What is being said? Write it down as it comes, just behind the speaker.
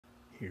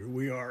Here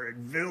we are at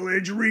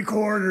Village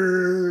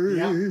Recorders.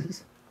 Yep.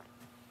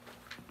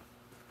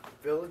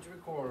 Village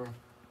Recorder.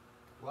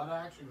 A lot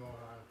of action going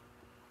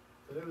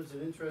on. Today was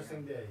an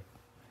interesting day.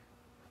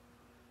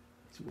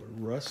 This is where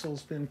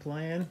Russell's been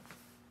playing.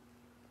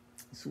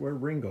 This is where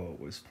Ringo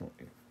was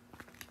playing.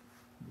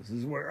 This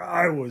is where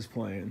I was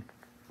playing.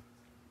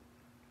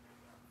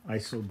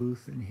 ISO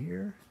booth in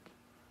here.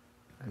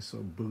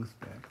 ISO booth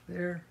back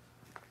there.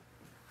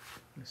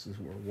 This is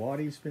where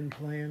Waddy's been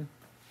playing.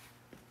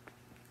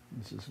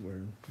 This is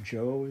where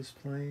Joe is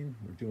playing.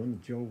 We're doing the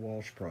Joe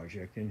Walsh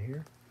project in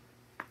here.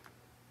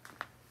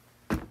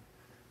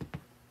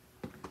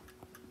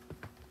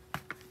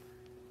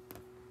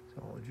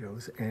 All of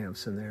Joe's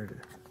amps in there to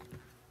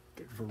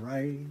get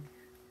variety,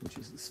 which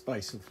is the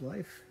spice of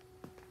life.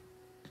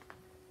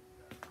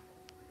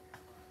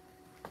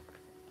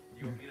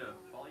 You want me to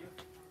follow you?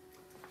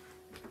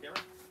 Camera?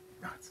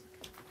 No, it's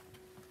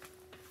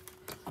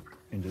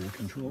into the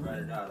control room.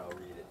 Write it out, I'll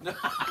read it.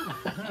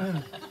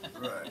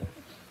 Right.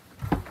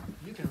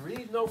 You can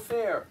read, no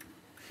fair.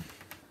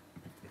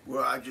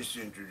 Well, I just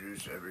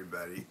introduce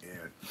everybody,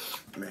 and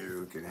maybe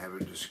we can have a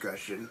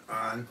discussion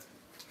on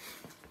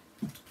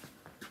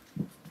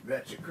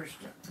vets of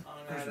Christian.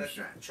 Christmas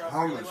time. Trump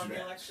Homeless really won the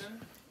vets.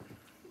 election?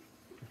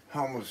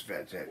 Homeless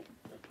vets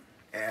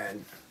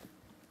and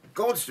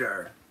Gold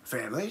Star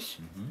families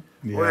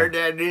Yeah. where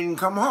dad didn't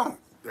come home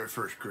their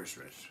first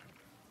Christmas.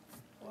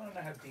 Well, I don't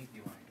know how deep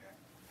you want to go.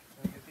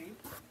 Want to get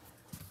deep?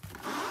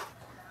 Does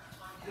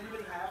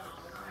anybody have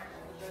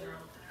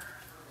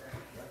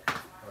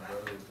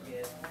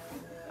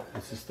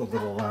This is the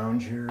little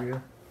lounge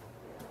area.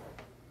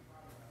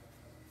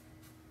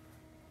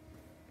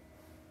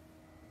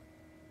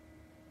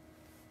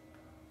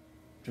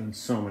 Done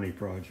so many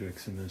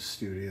projects in this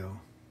studio.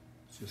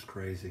 It's just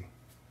crazy.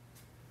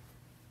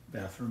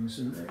 Bathrooms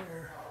in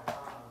there.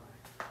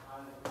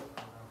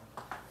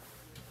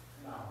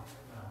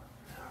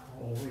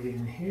 Hallway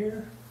in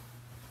here.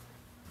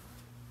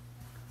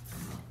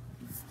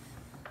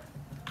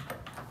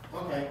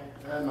 Okay,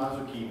 I might as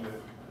well keep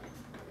it.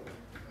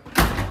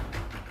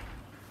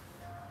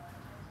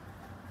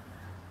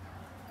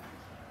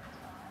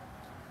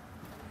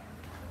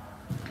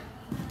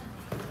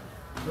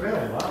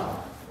 Really?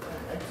 Wow.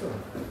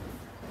 Excellent.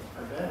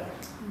 I bet.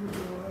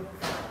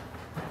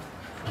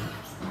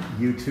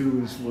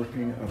 U2 is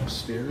working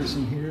upstairs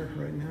in here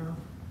right now.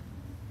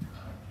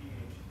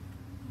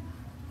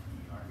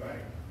 Right.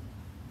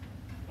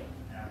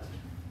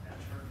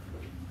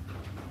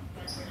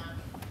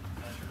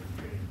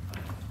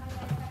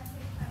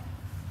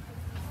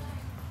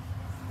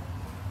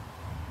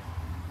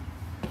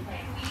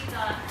 Okay, we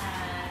got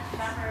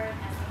Shepherd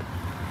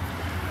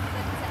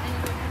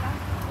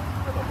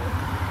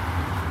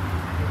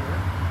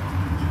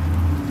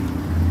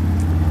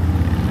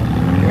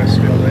and West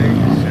LA,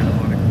 Santa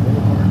Monica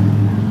Boulevard.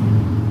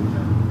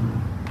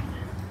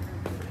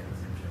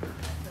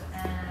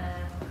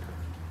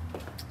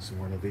 This is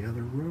one of the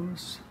other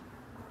rooms.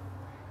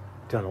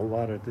 Done a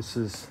lot of, this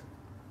is,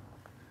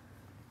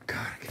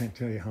 God, I can't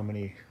tell you how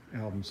many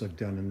albums I've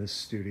done in this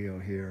studio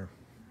here.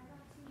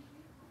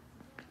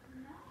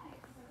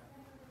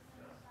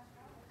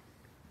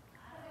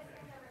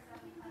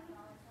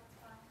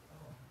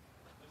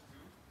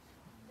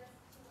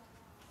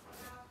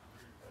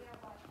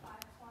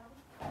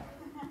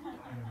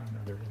 And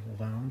another little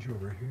lounge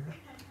over here.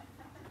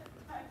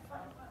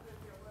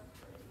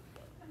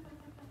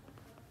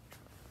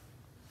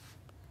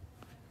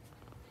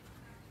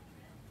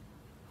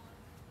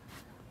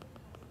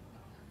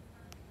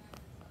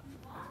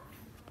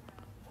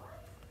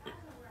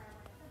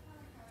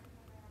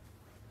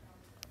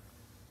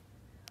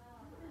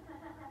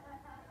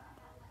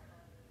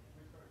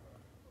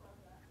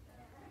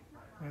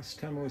 Last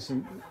time I was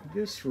in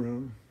this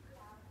room,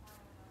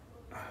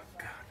 oh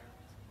God,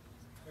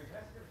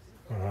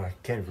 oh, I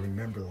can't even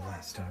remember the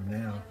last time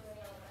now.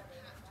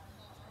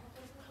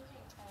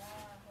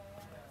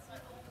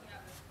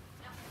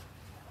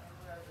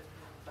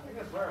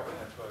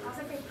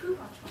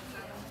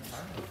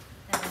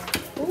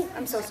 Oh,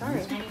 I'm so sorry.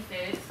 any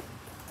food.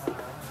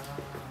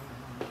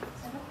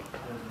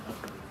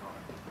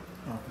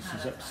 Office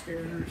is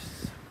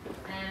upstairs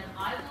And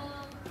I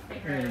will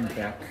figure and it out.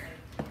 back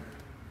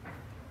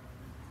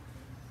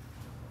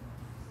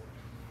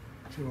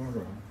to our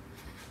room.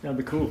 Now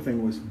the cool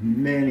thing was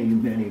many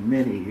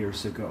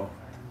years ago,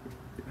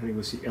 I think it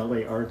was the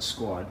LA Art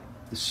Squad,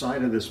 the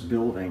side of this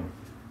building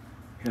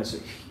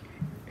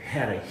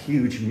had a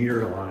huge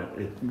mural on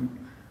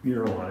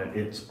it.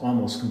 It's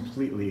almost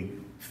completely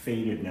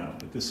faded now,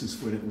 but this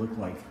is what it looked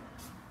like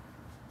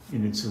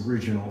in its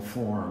original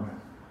form.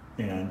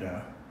 And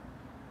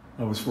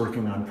I was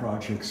working on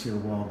projects here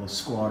while the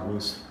squad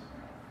was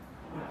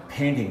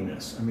painting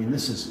this. I mean,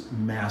 this is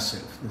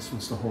massive. This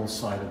was the whole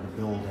side of the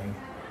building.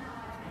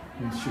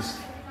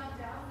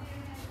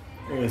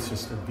 It's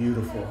just a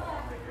beautiful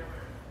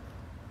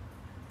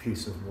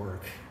piece of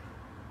work.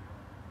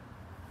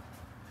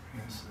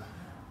 Yes.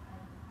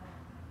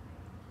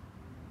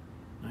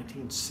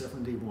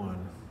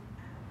 1971.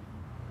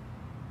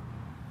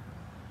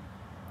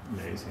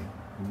 amazing.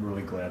 I'm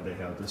really glad they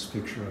have this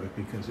picture of it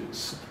because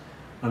it's,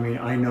 I mean,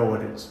 I know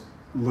what it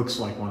looks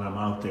like when I'm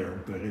out there,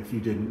 but if you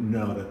didn't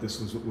know that this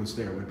was what was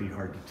there, it would be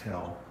hard to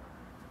tell.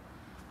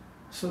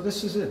 So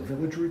this is it,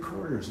 Village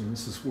Recorders, and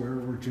this is where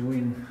we're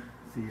doing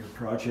the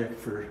project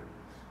for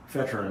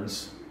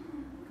veterans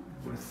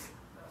with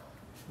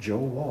Joe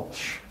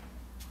Walsh.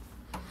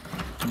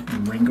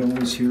 Ringo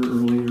was here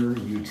earlier,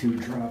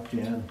 U2 dropped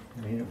in.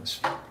 I mean, it was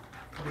a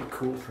pretty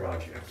cool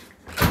project.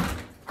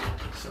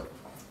 So,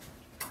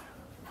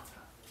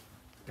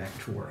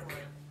 back to work.